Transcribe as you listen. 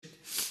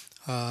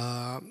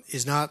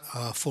is not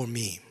for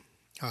me.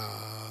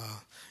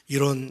 You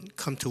don't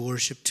come to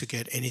worship to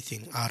get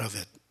anything out of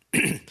it.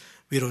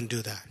 We don't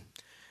do that.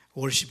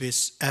 Worship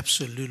is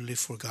absolutely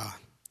for God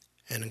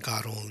and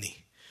God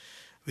only.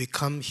 We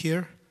come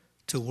here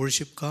to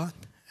worship God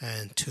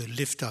and to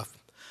lift up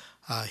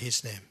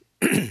His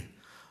name.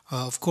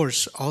 Of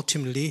course,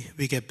 ultimately,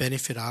 we get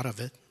benefit out of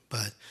it,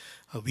 but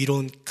we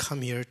don't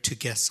come here to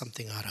get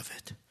something out of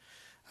it.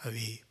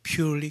 We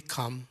purely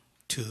come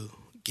to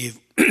give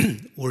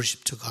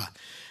worship to God,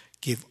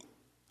 give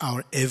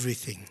our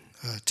everything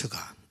to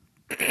God.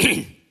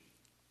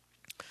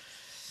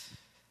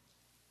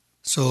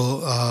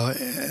 So,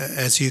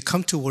 as you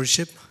come to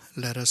worship,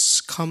 let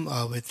us come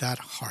with that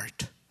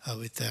heart,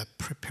 with that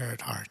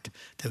prepared heart,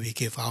 that we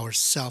give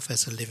ourselves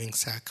as a living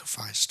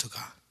sacrifice to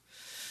God.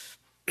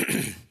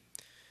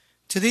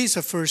 Today is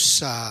the first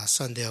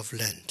Sunday of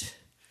Lent.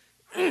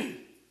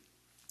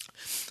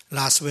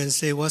 Last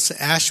Wednesday was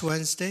Ash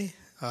Wednesday.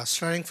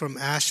 Starting from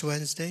Ash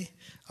Wednesday,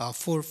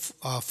 for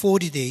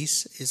 40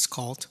 days is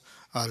called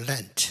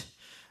Lent.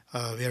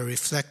 We are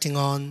reflecting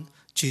on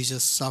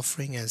Jesus'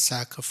 suffering and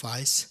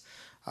sacrifice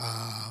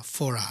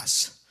for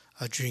us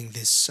during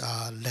this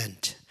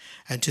Lent.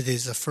 And today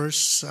is the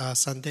first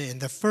Sunday,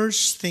 and the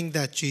first thing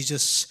that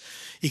Jesus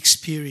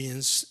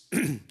experienced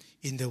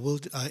in the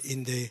world,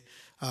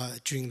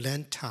 during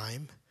Lent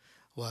time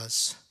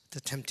was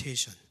the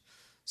temptation.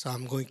 So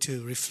I'm going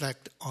to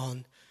reflect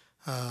on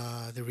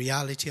the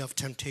reality of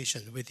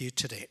temptation with you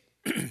today.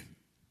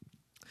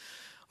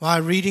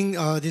 While reading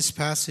this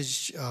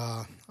passage,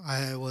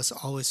 I was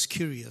always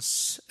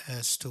curious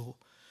as to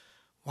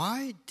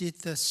why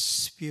did the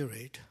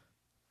Spirit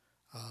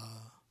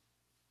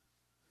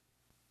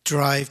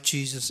drive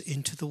Jesus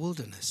into the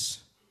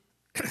wilderness?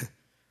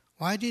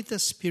 Why did the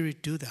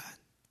Spirit do that?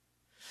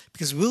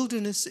 Because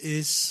wilderness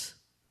is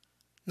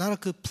not a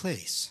good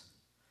place.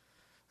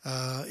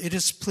 It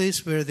is a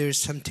place where there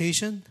is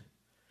temptation.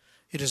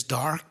 It is a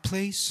dark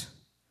place.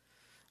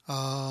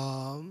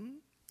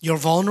 You're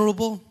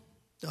vulnerable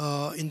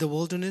in the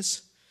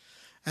wilderness.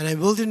 And a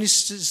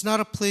wilderness is not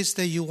a place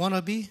that you want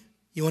to be.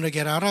 You want to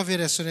get out of it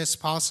as soon as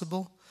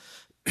possible.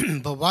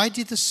 But why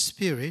did the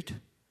Spirit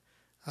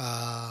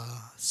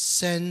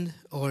send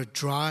or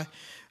drive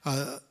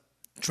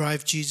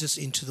Jesus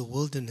into the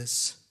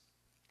wilderness?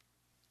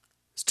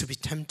 To be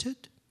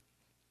tempted?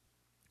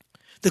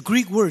 The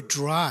Greek word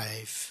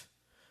drive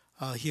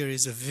here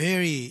is a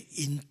very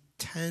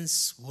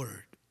intense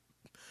word,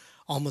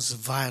 almost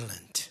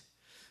violent.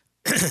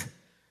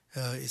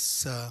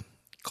 It's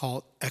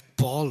called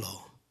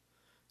ekbolo.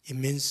 It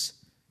means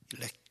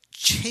like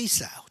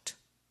chase out.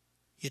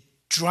 You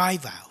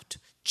drive out,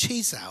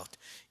 chase out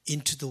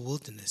into the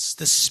wilderness.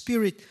 The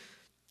Spirit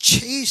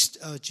chased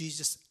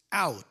Jesus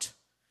out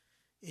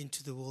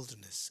into the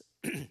wilderness.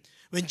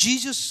 When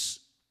Jesus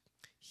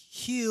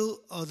healed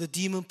the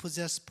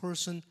demon-possessed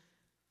person,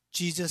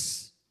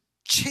 Jesus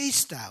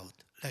chased out,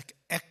 like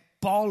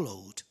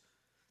ekboloed,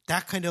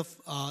 that kind of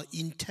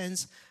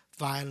intense,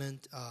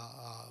 violent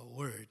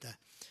word.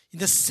 With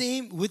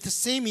the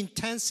same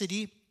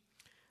intensity,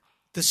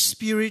 the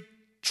Spirit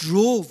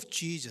drove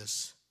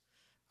Jesus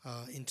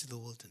into the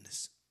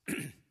wilderness.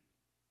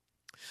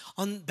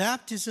 On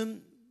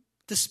baptism,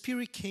 the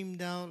Spirit came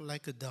down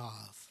like a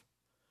dove.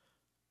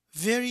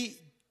 Very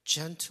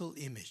gentle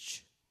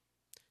image.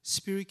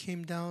 Spirit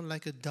came down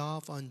like a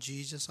dove on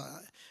Jesus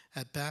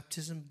at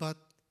baptism, but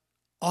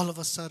all of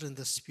a sudden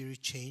the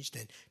Spirit changed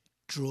and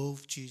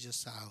drove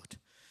Jesus out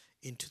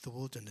into the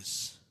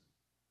wilderness.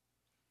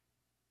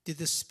 Did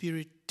the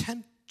Spirit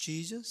tempt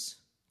Jesus?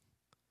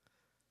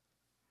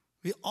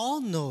 We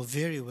all know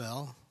very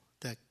well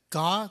that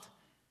God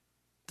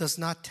does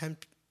not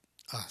tempt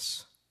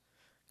us.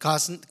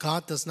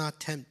 God does not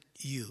tempt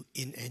you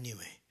in any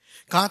way.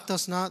 God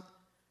does not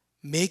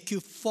make you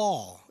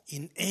fall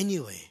in any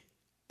way.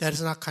 That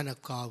is not the kind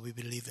of God we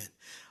believe in.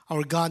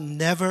 Our God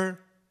never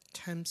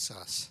tempts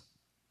us.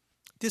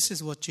 This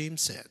is what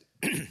James said.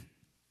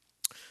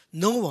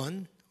 No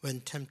one,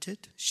 when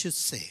tempted, should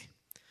say,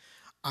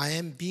 I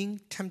am being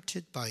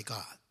tempted by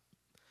God.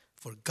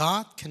 For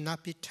God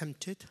cannot be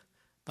tempted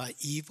by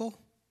evil,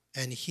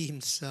 and He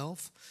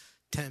Himself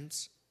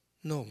tempts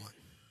no one.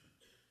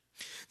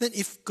 Then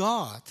if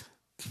God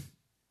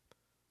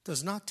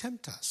does not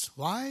tempt us,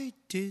 why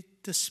did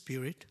the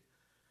Spirit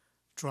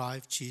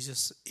drive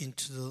Jesus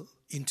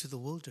into the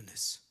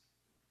wilderness?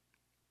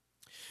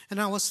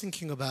 And I was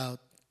thinking about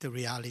the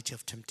reality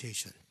of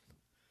temptation.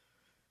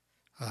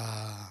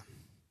 I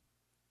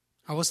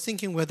was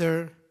thinking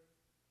whether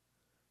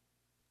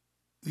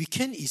we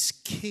can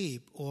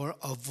escape or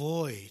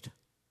avoid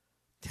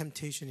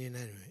temptation in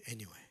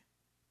any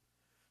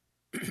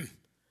way.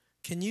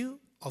 Can you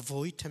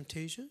avoid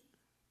temptation?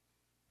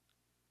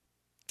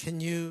 Can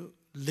you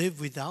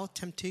live without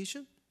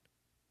temptation?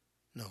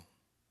 No.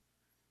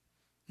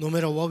 No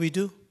matter what we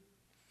do,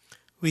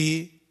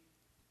 we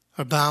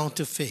are bound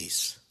to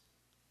face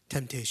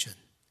temptation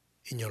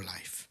in your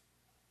life.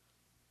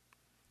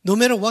 No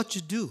matter what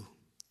you do,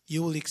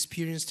 you will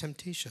experience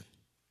temptation.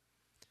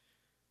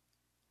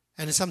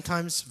 And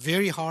sometimes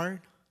very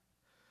hard,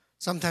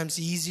 sometimes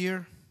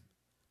easier,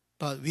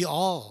 but we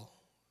all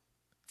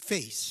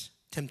face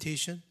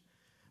temptation.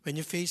 When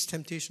you face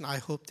temptation, I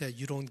hope that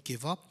you don't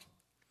give up.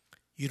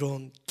 You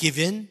don't give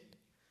in.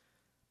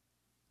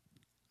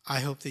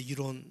 I hope that you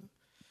don't,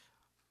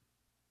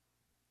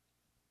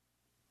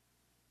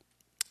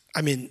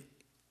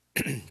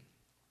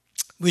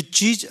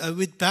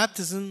 with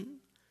baptism,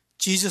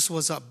 Jesus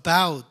was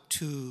about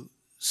to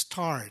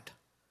start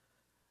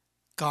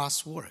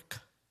God's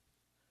work.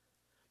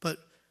 But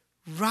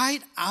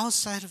right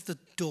outside of the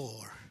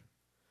door,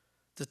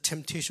 the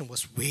temptation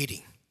was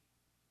waiting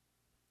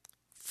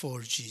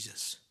for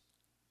Jesus.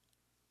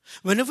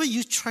 Whenever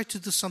you try to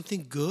do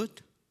something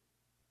good,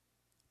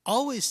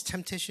 always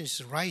temptation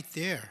is right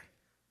there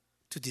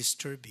to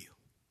disturb you.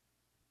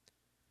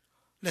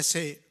 Let's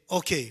say,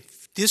 okay,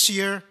 this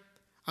year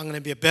I'm going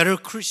to be a better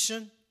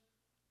Christian.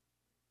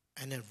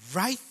 And then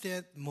right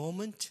that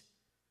moment,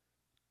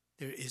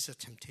 there is a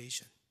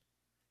temptation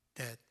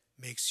that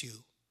makes you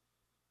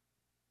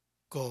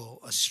go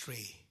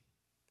astray.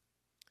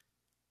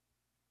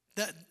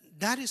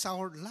 That is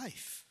our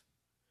life.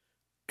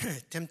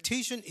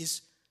 Temptation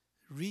is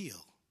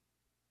real.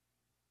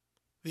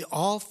 We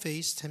all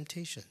face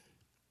temptation.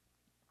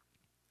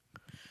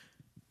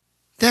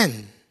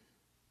 Then,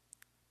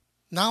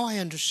 now I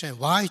understand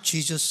why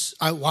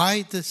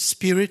the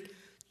Spirit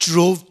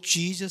drove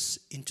Jesus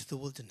into the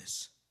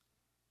wilderness.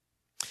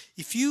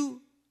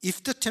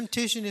 If the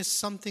temptation is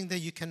something that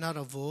you cannot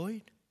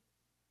avoid,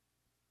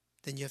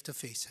 then you have to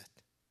face it.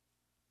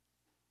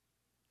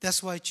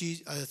 That's why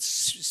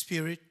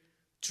Spirit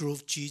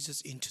drove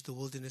Jesus into the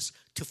wilderness,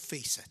 to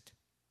face it.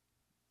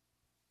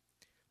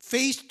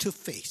 Face to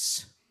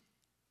face.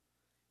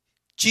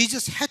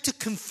 Jesus had to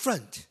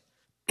confront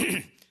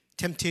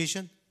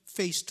temptation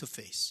face to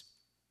face.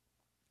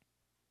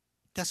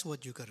 That's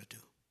what you got to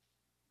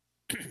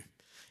do.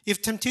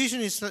 If temptation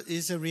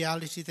is a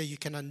reality that you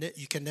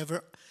can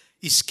never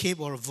escape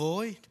or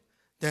avoid,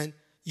 then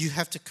you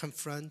have to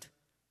confront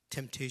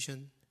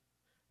temptation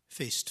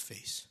face to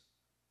face.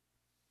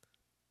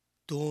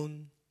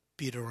 Don't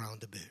beat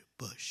around the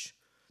bush.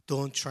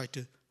 Don't try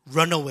to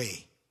run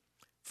away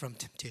from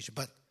temptation,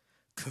 but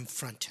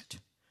confront it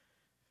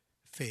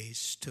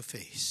face to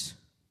face.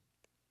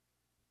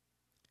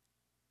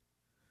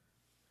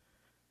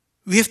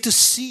 We have to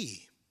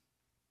see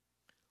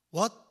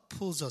what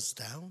pulls us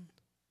down,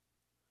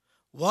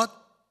 what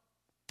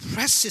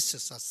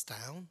presses us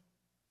down.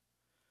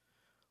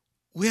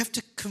 We have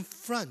to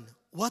confront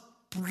what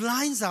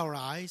blinds our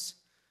eyes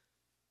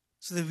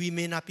so that we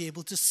may not be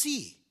able to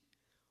see.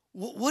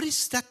 What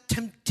is that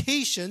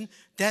temptation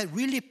that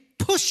really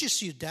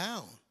pushes you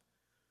down?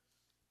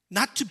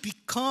 Not to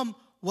become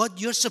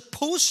what you're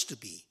supposed to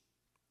be.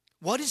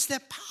 What is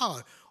that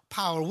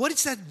power? What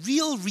is that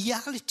real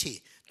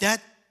reality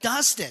that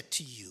does that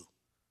to you?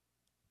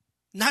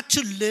 Not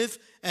to live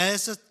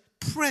as a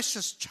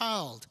precious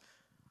child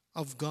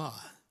of God.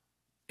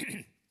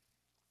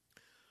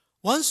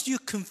 Once you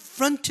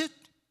confront it,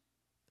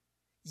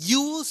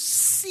 you will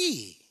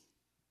see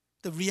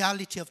the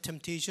reality of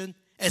temptation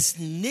as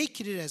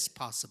naked as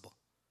possible.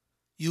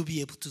 You'll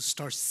be able to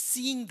start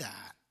seeing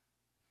that.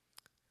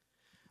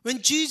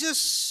 When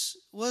Jesus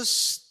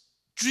was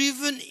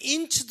driven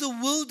into the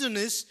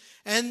wilderness,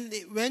 and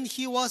when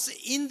he was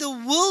in the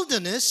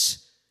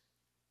wilderness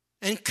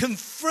and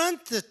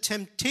confront the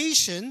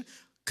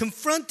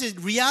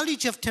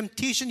reality of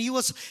temptation, he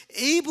was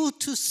able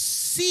to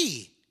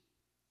see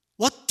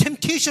what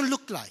temptation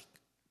looked like,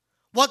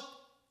 what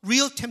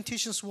real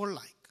temptations were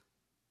like.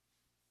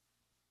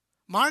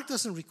 Mark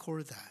doesn't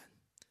record that,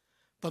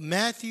 but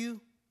Matthew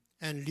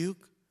and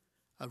Luke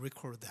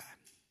record that.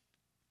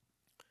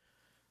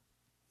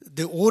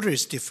 The order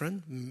is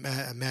different,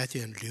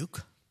 Matthew and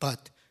Luke,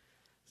 but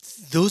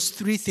those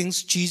three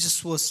things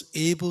Jesus was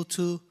able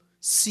to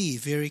see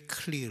very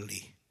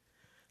clearly.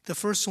 The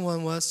first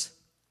one was,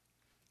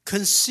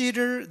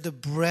 consider the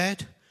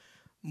bread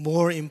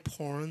more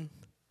important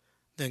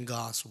than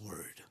God's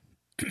word.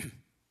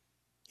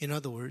 In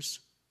other words,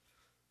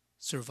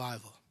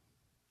 survival.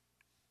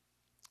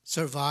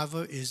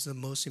 Survival is the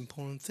most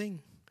important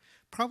thing.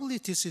 Probably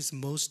this is the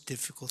most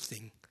difficult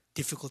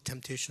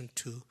temptation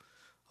to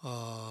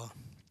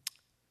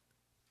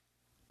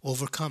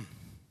overcome.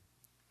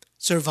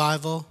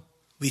 Survival,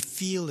 we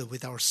feel it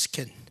with our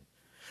skin.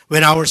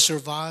 When our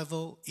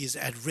survival is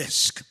at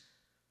risk,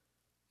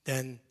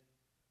 then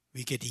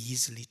we get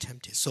easily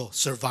tempted. So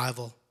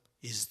survival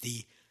is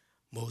the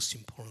most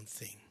important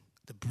thing.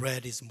 The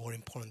bread is more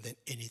important than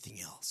anything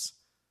else.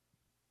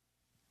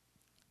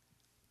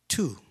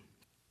 2,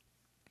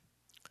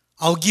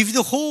 I'll give you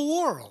the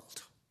whole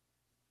world.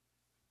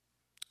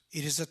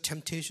 It is a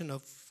temptation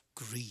of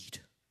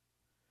greed.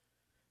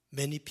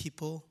 Many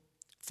people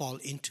fall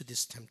into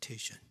this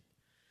temptation.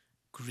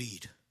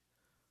 Greed.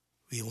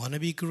 We want to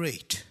be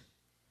great.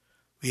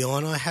 We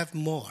want to have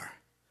more.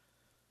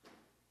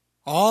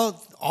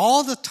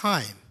 All the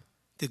time,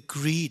 the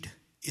greed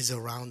is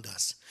around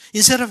us.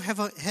 Instead of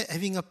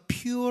having a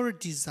pure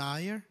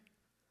desire,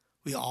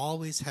 we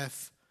always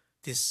have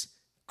this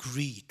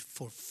greed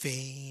for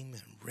fame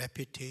and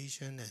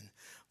reputation and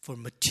for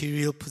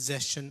material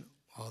possession,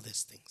 all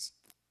these things.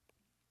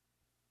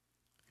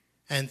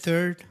 And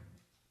third,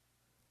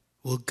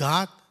 will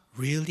God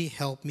really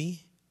help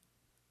me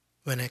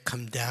when I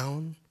come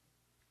down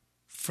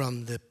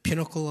from the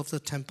pinnacle of the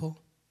temple?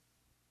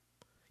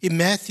 In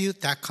Matthew,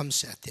 that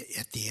comes at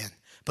the end.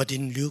 But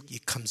in Luke,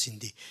 it comes in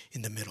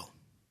the middle.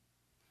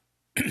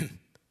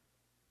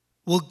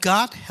 Will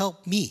God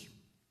help me?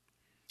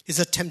 Is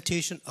a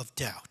temptation of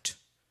doubt.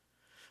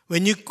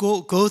 When you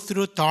go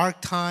through a dark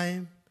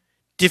time,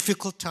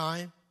 difficult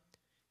time,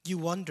 you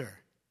wonder,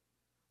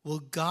 will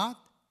God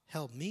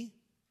help me?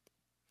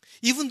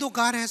 Even though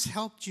God has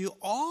helped you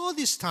all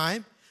this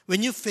time,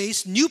 when you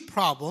face new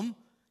problem,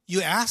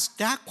 you ask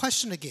that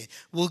question again.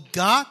 Will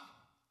God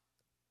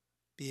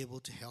be able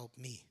to help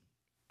me?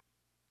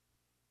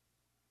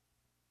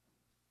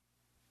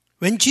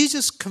 When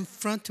Jesus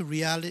confronted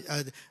reality,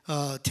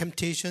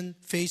 temptation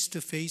face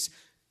to face,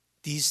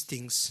 these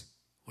things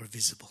were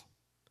visible.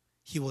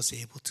 He was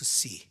able to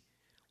see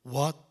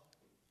what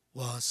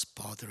was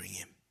bothering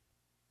him.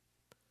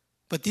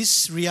 But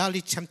this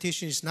reality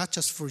temptation is not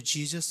just for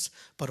Jesus,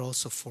 but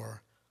also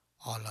for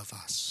all of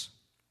us.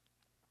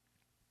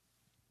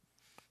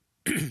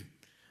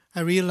 I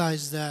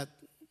realize that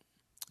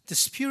the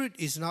Spirit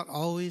is not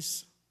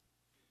always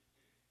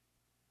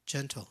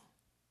gentle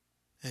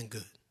and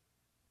good.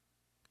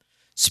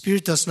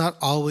 Spirit does not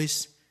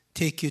always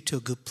take you to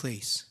a good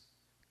place,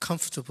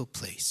 comfortable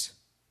place.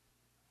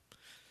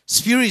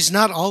 Spirit is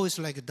not always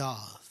like a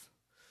dove.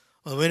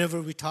 Or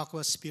whenever we talk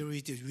about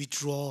Spirit, we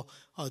draw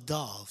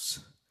doves.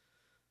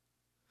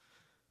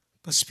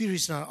 But Spirit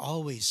is not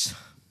always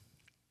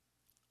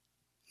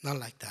not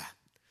like that.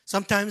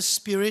 Sometimes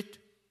Spirit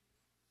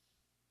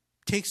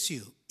takes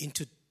you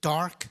into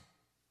dark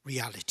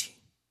reality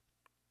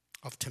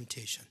of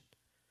temptation.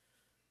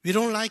 We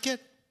don't like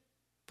it,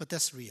 but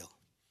that's real.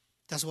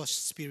 That's what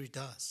Spirit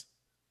does.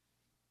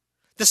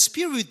 The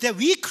Spirit that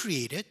we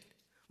created,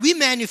 we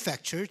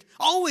manufactured,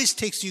 always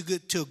takes you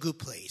to a good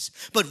place.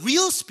 But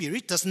real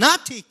Spirit does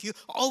not take you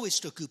always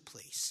to a good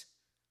place.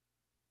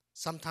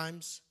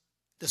 Sometimes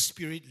the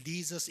Spirit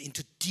leads us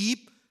into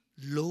deep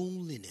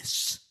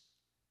loneliness.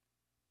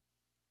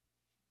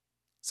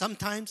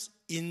 Sometimes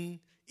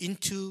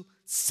into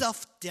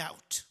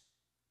self-doubt.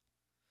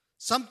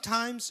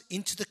 Sometimes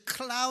into the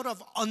cloud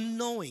of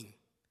unknowing.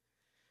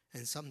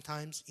 And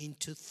sometimes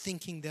into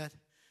thinking that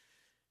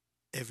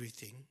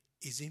everything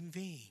is in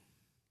vain.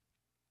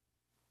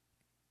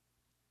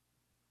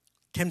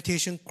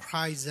 Temptation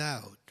cries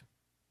out,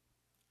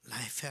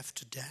 life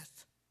after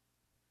death?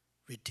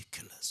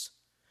 Ridiculous.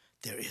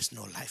 There is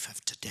no life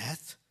after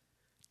death.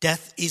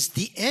 Death is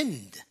the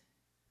end.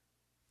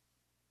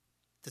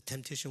 The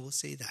temptation will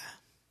say that.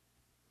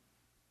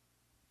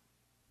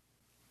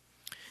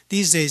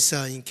 These days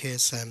in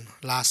KSM,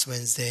 last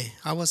Wednesday,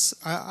 I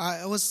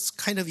was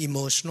kind of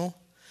emotional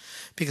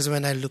because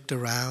when I looked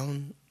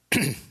around,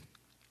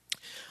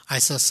 I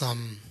saw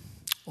some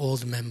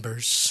old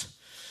members.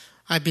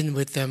 I've been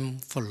with them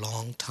for a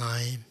long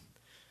time.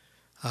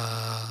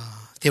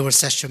 They were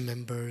session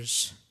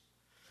members.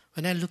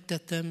 When I looked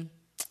at them,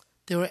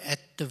 they were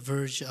at the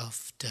verge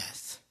of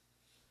death.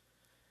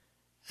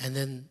 And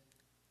then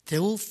they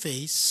will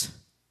face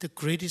the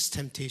greatest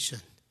temptation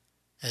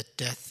at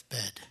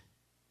deathbed.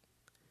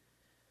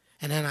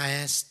 And then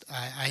I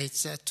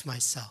said to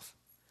myself,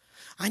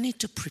 I need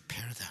to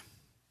prepare them.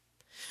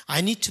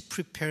 I need to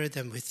prepare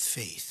them with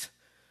faith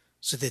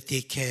so that they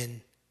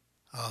can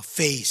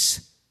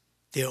face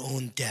their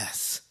own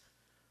death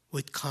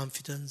with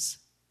confidence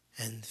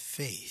and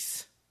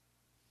faith.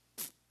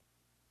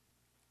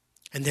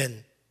 And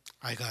then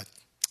I got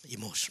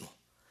emotional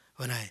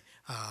when I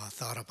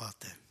thought about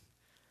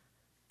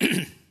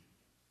them.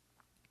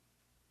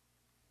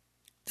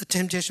 The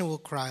temptation will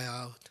cry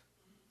out,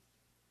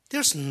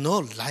 there's no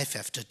life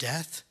after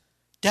death.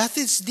 Death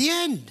is the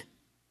end.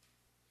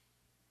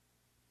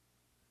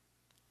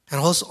 And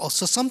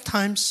also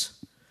sometimes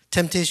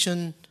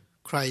temptation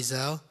cries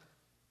out,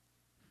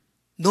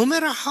 no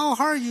matter how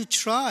hard you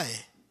try,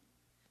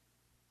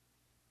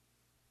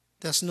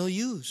 there's no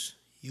use.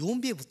 You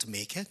won't be able to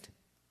make it.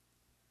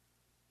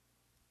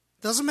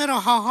 Doesn't matter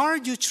how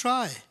hard you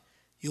try,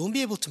 you won't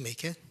be able to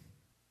make it.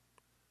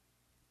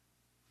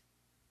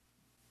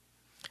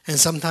 And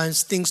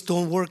sometimes things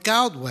don't work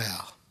out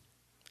well.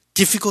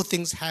 Difficult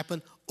things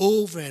happen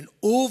over and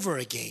over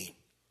again.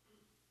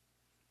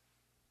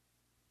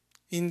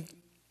 In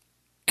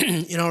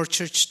our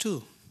church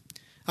too.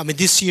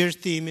 This year's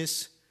theme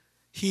is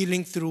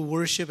healing through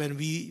worship, and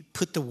we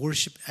put the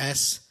worship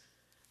as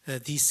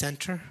the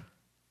center.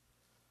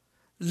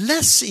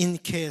 Less in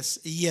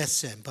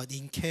ESM, but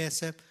in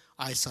KSM,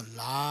 I saw a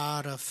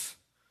lot of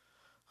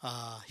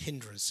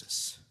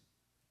hindrances.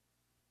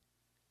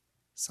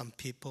 Some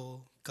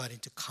people got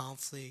into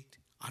conflict.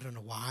 I don't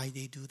know why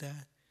they do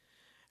that.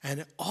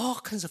 And all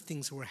kinds of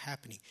things were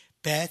happening.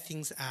 Bad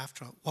things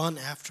one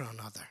after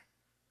another.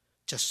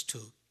 Just to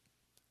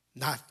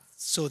not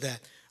so that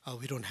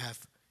we don't have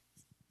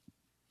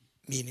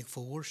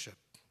meaningful worship.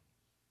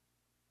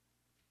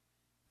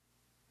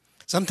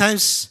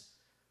 Sometimes,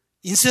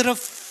 instead of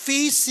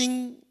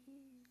facing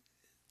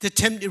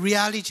the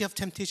reality of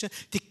temptation,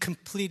 they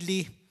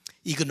completely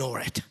ignore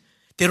it.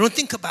 They don't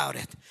think about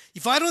it.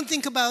 If I don't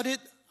think about it,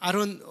 I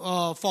don't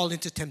fall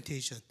into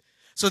temptation.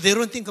 So they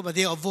don't think about it.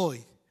 They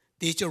avoid.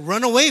 They just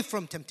run away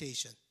from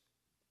temptation.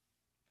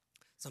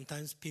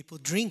 Sometimes people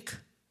drink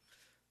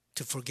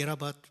to forget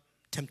about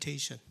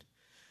temptation.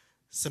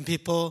 Some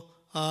people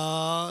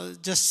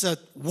just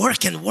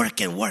work and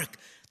work and work.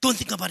 Don't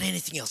think about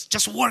anything else.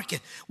 Just work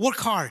it. Work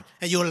hard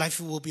and your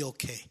life will be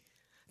okay.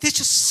 They're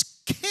just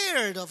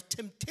scared of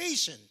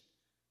temptation.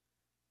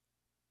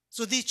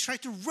 So they try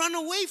to run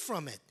away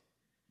from it.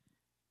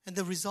 And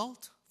the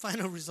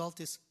final result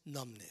is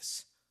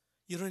numbness.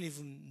 You don't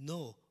even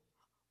know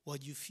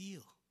what you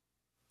feel.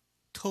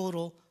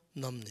 Total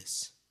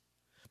numbness.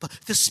 But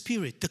the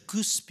Spirit, the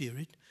good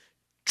Spirit,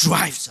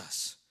 drives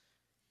us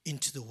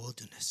into the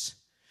wilderness.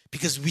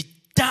 Because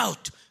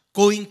without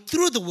going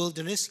through the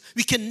wilderness,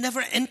 we can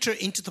never enter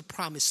into the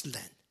promised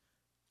land.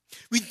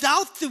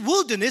 Without the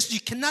wilderness, you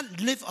cannot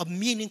live a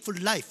meaningful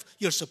life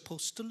you're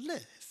supposed to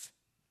live.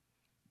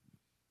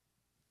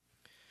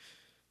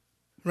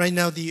 Right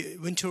now, the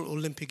Winter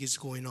Olympic is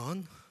going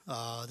on.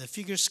 The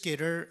figure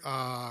skater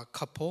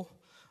couple,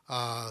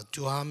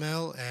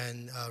 Duhamel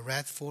and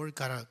Radford,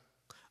 got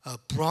a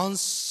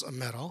bronze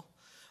medal.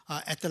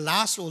 At the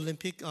last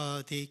Olympic,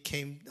 they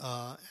came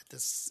at the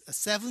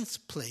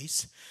 7th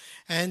place.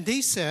 And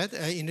they said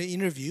in the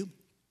interview,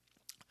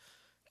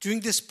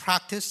 during this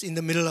practice, in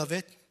the middle of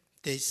it,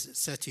 they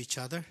said to each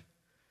other,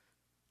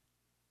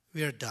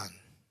 we are done.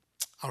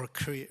 Our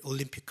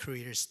Olympic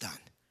career is done.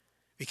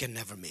 We can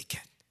never make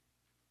it.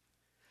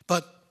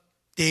 But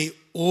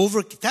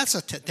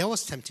that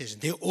was temptation.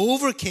 They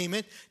overcame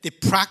it. They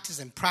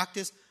practiced and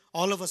practiced.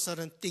 All of a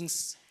sudden,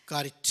 things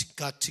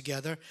got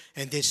together,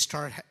 and they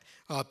start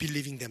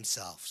believing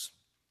themselves.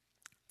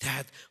 They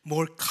had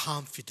more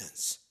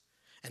confidence.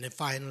 And then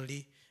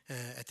finally,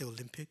 at the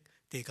Olympic,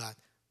 they got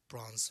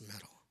bronze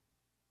medal.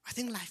 I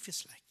think life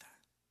is like that.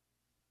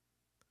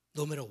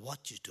 No matter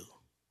what you do,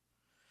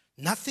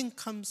 nothing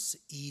comes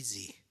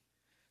easy.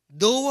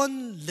 No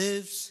one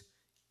lives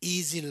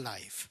easy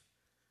life.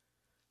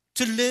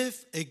 To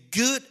live a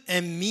good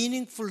and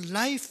meaningful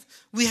life,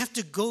 we have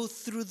to go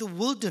through the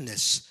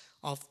wilderness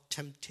of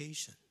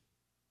temptation.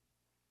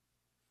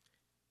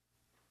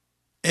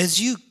 As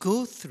you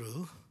go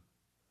through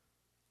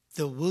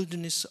the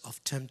wilderness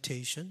of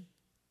temptation,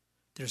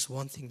 there's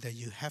one thing that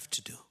you have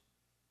to do.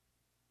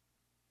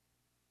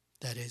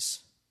 That is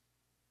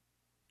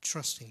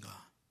trusting God.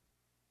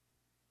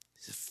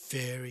 It's a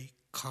very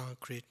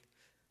concrete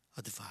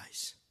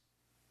advice.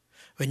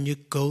 When you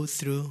go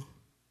through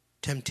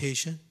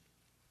temptation,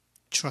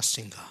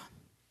 trusting God.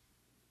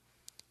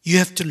 You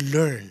have to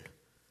learn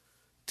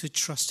to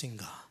trust in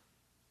God.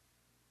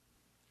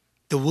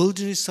 The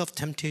wilderness of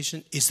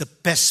temptation is the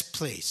best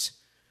place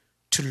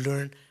to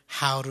learn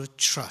how to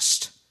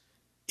trust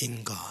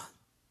in God.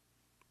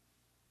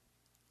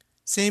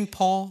 St.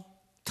 Paul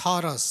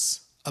taught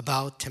us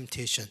about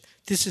temptation.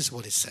 This is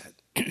what he said.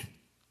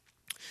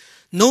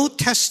 No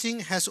testing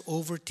has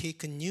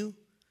overtaken you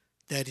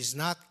that is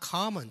not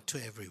common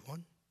to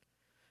everyone.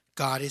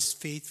 God is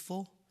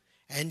faithful,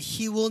 and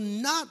He will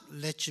not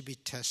let you be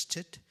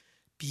tested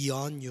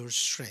beyond your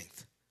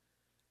strength.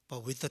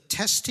 But with the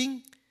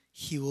testing,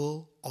 He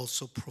will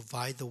also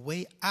provide the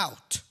way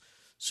out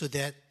so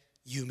that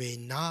you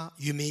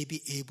may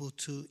be able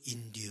to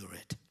endure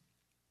it.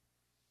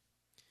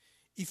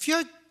 If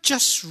you're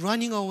just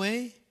running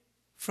away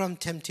from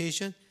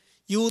temptation,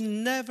 you will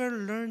never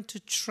learn to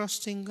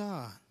trust in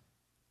God.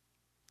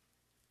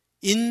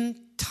 In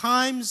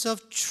times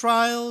of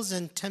trials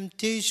and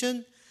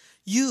temptation,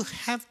 you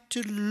have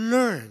to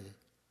learn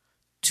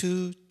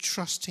to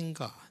trust in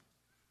God.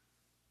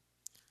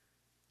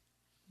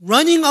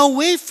 Running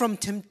away from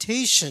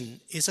temptation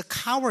is a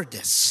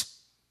cowardice.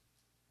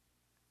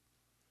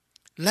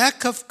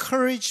 Lack of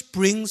courage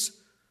brings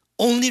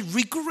only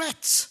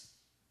regrets.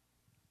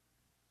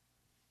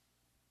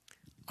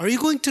 Are you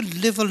going to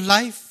live a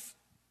life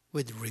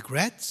with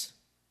regrets?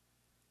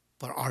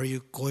 But are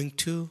you going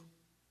to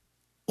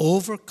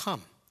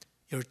overcome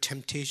your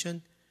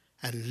temptation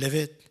and live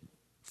it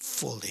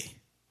fully?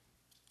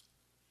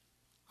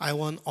 I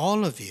want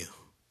all of you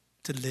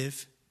to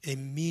live a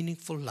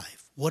meaningful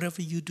life,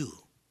 whatever you do.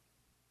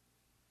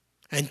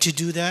 And to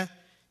do that,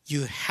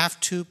 you have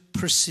to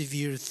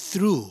persevere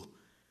through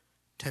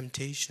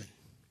temptation.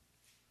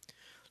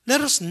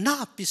 Let us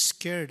not be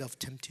scared of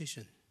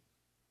temptation.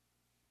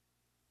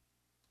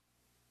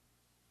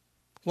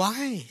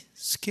 Why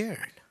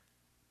scared?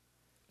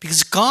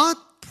 Because God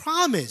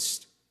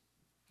promised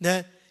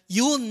that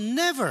you will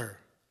never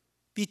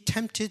be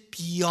tempted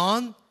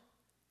beyond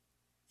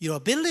your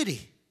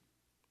ability.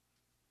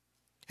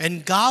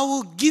 And God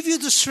will give you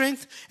the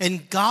strength,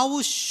 and God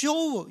will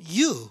show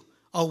you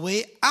a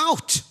way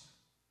out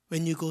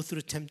when you go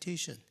through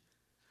temptation.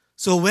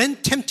 So when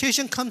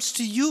temptation comes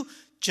to you,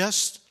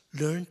 just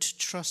learn to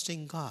trust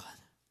in God.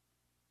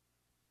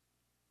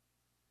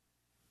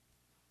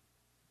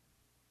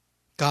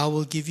 God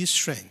will give you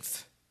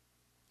strength,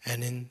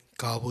 and then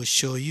God will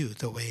show you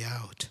the way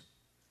out.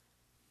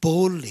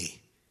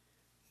 Boldly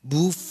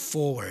move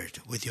forward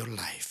with your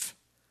life.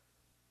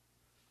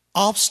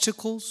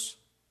 Obstacles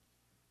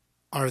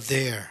are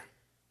there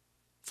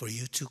for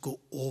you to go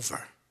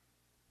over.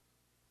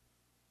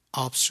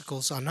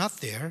 Obstacles are not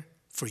there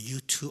for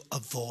you to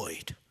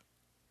avoid.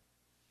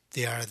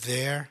 They are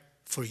there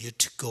for you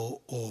to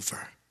go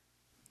over.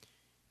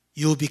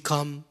 You'll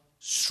become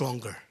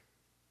stronger.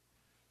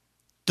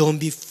 Don't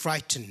be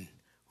frightened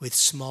with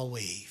small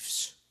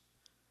waves.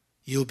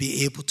 You'll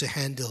be able to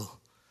handle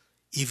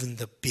even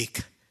the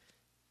big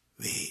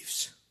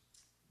waves.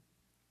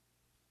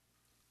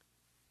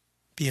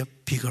 Be a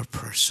bigger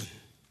person.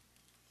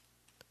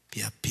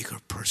 Be a bigger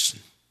person.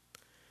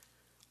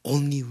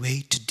 Only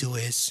way to do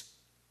is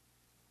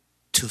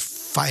to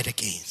fight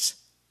against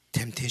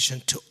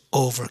temptation, to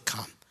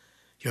overcome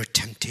your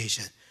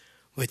temptation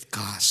with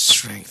God's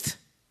strength.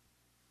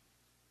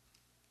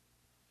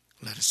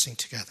 Let us sing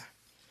together.